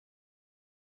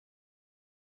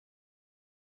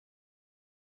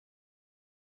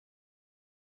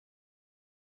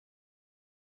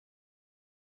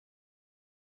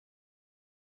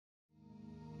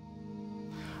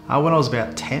When I was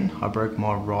about 10, I broke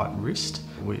my right wrist,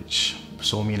 which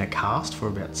saw me in a cast for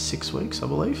about 6 weeks, I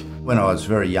believe. When I was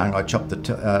very young, I chopped the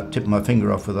tip of my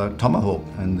finger off with a tomahawk,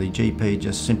 and the GP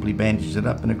just simply bandaged it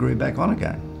up and it grew back on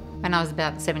again. When I was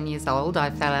about 7 years old, I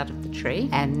fell out of the tree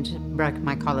and broke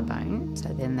my collarbone, so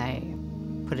then they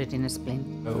put it in a splint.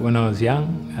 When I was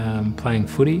young, playing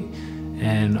footy,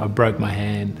 and I broke my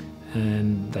hand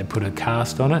and they put a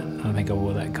cast on it. I think I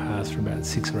wore that cast for about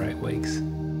 6 or 8 weeks.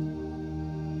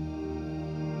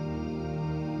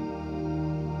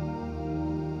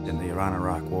 In the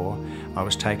Iran-Iraq War, I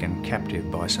was taken captive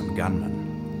by some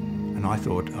gunmen, and I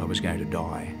thought I was going to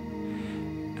die.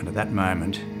 And at that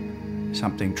moment,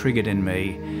 something triggered in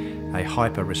me a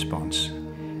hyper response,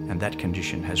 and that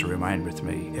condition has remained with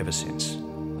me ever since.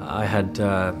 I had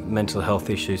mental health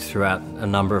issues throughout a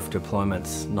number of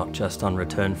deployments, not just on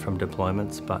return from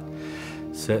deployments, but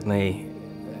certainly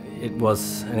it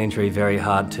was an injury very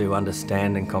hard to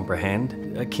understand and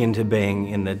comprehend, akin to being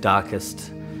in the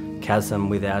darkest chasm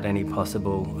without any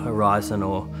possible horizon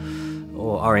or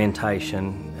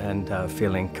orientation, and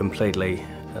feeling completely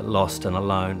lost and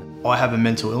alone. I have a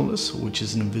mental illness, which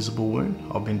is an invisible wound.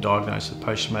 I've been diagnosed with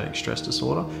post-traumatic stress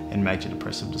disorder and major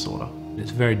depressive disorder. It's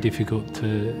very difficult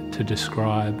to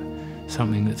describe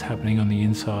something that's happening on the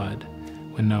inside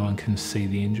when no one can see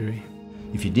the injury.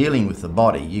 If you're dealing with the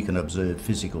body, you can observe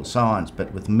physical signs,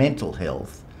 but with mental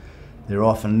health, there are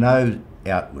often no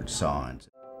outward signs.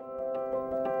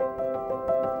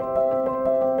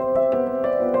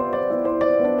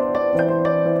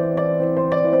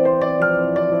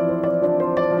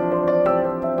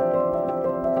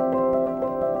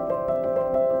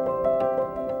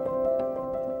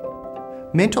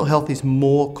 Mental health is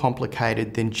more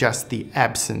complicated than just the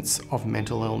absence of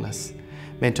mental illness.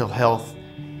 Mental health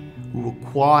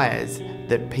requires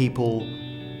that people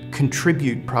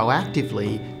contribute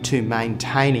proactively to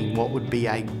maintaining what would be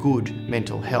a good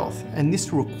mental health. And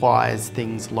this requires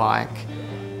things like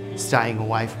staying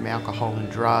away from alcohol and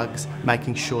drugs,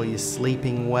 making sure you're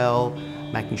sleeping well,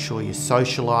 making sure you're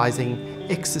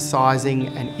socialising, exercising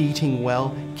and eating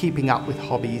well, keeping up with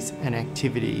hobbies and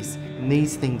activities. And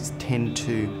these things tend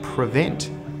to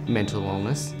prevent mental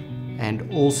illness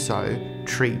and also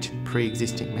treat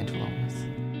pre-existing mental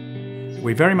illness.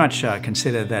 We very much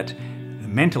consider that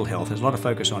mental health, there's a lot of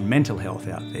focus on mental health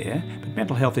out there, but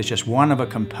mental health is just one of a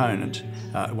component,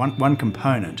 one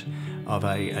component of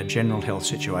a general health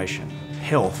situation.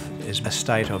 Health is a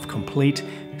state of complete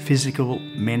physical,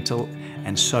 mental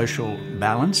and social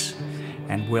balance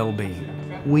and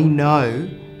well-being. We know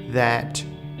that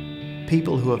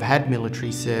people who have had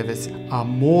military service are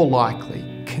more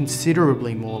likely,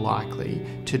 considerably more likely,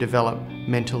 to develop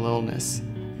mental illness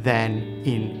than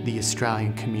in the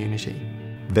Australian community.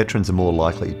 Veterans are more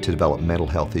likely to develop mental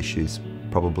health issues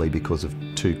probably because of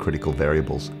two critical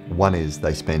variables. One is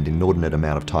they spend an inordinate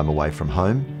amount of time away from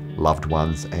home, loved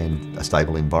ones and a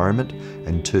stable environment,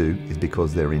 and two is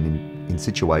because they're in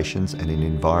situations and in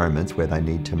environments where they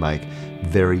need to make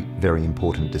very, very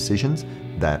important decisions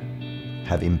that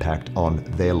have impact on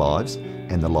their lives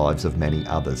and the lives of many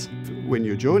others. When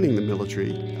you're joining the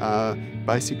military,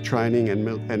 basic training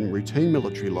and routine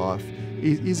military life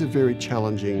is a very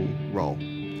challenging role.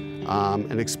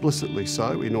 And explicitly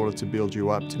so, in order to build you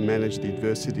up to manage the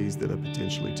adversities that are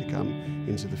potentially to come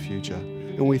into the future.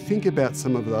 And we think about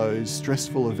some of those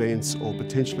stressful events or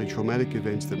potentially traumatic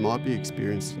events that might be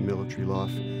experienced in military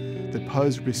life that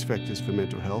pose risk factors for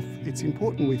mental health. It's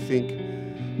important we think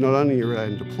not only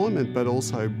around deployment but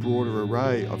also a broader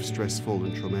array of stressful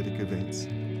and traumatic events.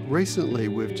 Recently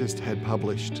we've just had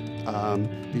published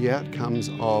the outcomes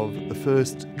of the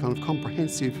first kind of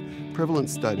comprehensive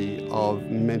prevalence study of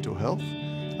mental health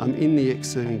in the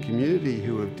ex-serving community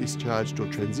who have discharged or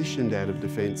transitioned out of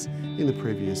defence in the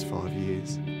previous 5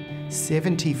 years.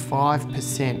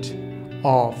 75%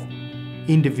 of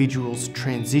individuals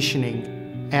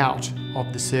transitioning out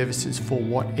of the services for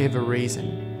whatever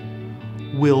reason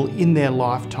will in their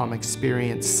lifetime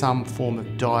experience some form of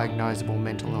diagnosable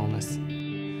mental illness.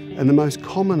 And the most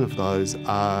common of those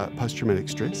are post-traumatic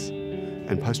stress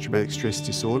and post-traumatic stress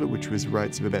disorder, which was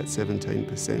rates of about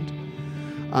 17%.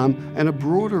 And a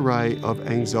broad array of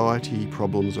anxiety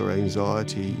problems or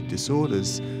anxiety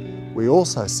disorders. We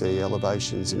also see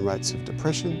elevations in rates of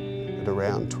depression at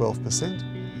around 12%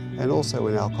 and also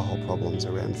in alcohol problems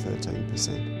around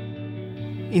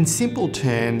 13%. In simple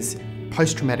terms,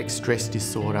 post-traumatic stress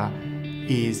disorder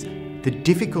is the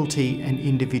difficulty an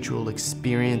individual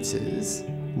experiences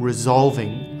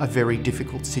resolving a very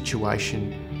difficult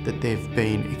situation that they've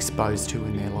been exposed to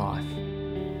in their life.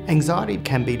 Anxiety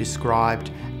can be described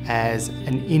as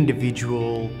an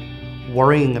individual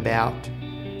worrying about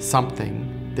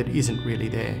something that isn't really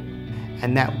there.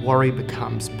 And that worry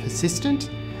becomes persistent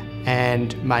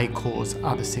and may cause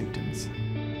other symptoms.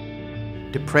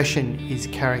 Depression is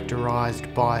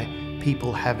characterised by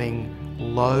people having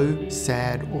low,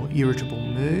 sad or irritable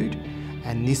mood,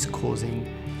 and this causing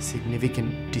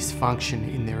significant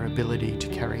dysfunction in their ability to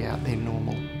carry out their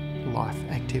normal life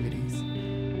activities.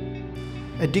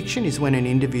 Addiction is when an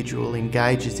individual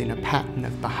engages in a pattern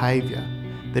of behaviour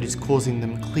that is causing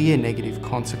them clear negative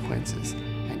consequences,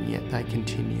 and yet they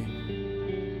continue.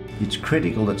 It's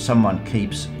critical that someone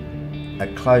keeps a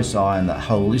close eye on the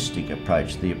holistic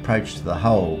approach, the approach to the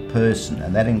whole person,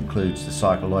 and that includes the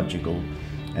psychological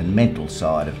and mental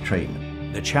side of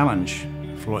treatment. The challenge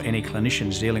for any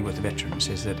clinicians dealing with veterans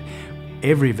is that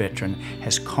every veteran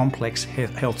has complex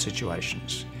health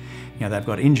situations. You know, they've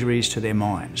got injuries to their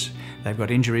minds, they've got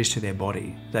injuries to their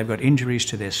body, they've got injuries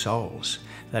to their souls,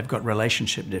 they've got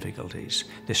relationship difficulties,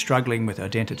 they're struggling with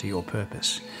identity or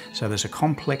purpose. So there's a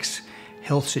complex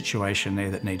health situation there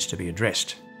that needs to be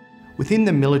addressed. Within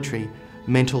the military,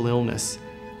 mental illness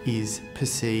is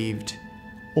perceived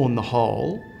on the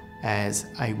whole as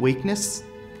a weakness.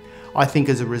 I think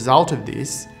as a result of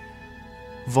this,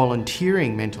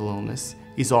 volunteering mental illness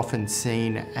is often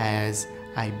seen as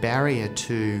a barrier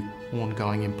to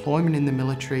ongoing employment in the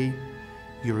military,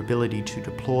 your ability to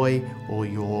deploy, or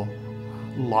your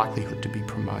likelihood to be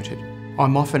promoted.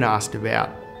 I'm often asked about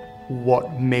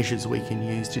what measures we can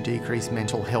use to decrease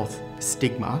mental health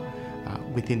stigma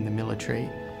within the military,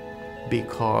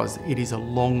 because it is a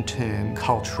long-term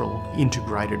cultural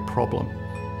integrated problem.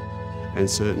 And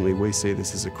certainly we see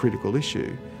this as a critical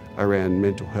issue around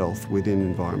mental health within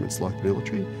environments like the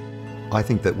military. I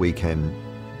think that we can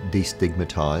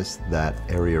destigmatise that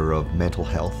area of mental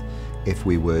health if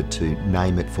we were to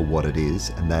name it for what it is,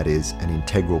 and that is an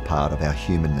integral part of our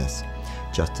humanness.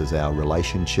 Just as our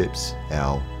relationships,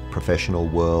 our professional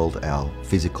world, our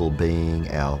physical being,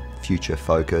 our future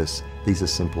focus, these are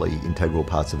simply integral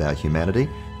parts of our humanity.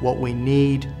 What we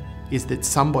need is that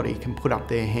somebody can put up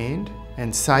their hand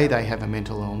and say they have a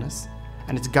mental illness,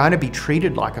 and it's going to be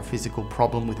treated like a physical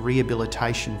problem with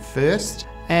rehabilitation first,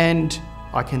 and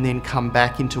I can then come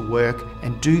back into work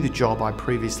and do the job I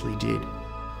previously did.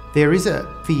 There is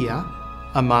a fear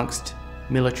amongst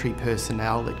military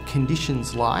personnel that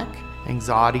conditions like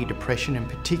anxiety, depression, and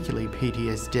particularly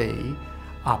PTSD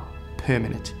are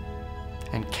permanent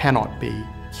and cannot be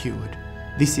cured.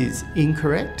 This is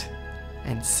incorrect,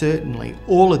 and certainly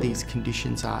all of these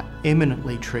conditions are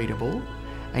eminently treatable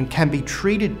and can be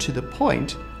treated to the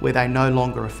point where they no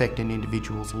longer affect an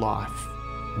individual's life.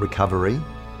 Recovery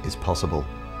is possible.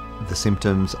 The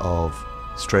symptoms of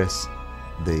stress,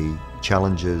 the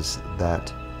challenges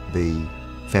that the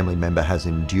family member has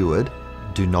endured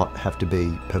do not have to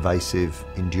be pervasive,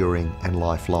 enduring, and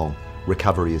lifelong.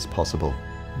 Recovery is possible.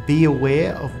 Be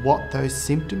aware of what those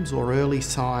symptoms or early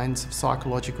signs of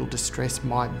psychological distress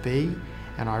might be,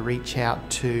 and I reach out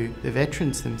to the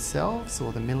veterans themselves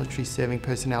or the military serving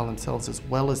personnel themselves as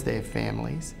well as their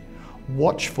families.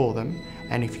 Watch for them,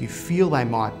 and if you feel they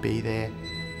might be there,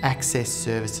 access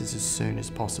services as soon as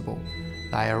possible.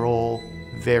 They are all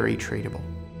very treatable.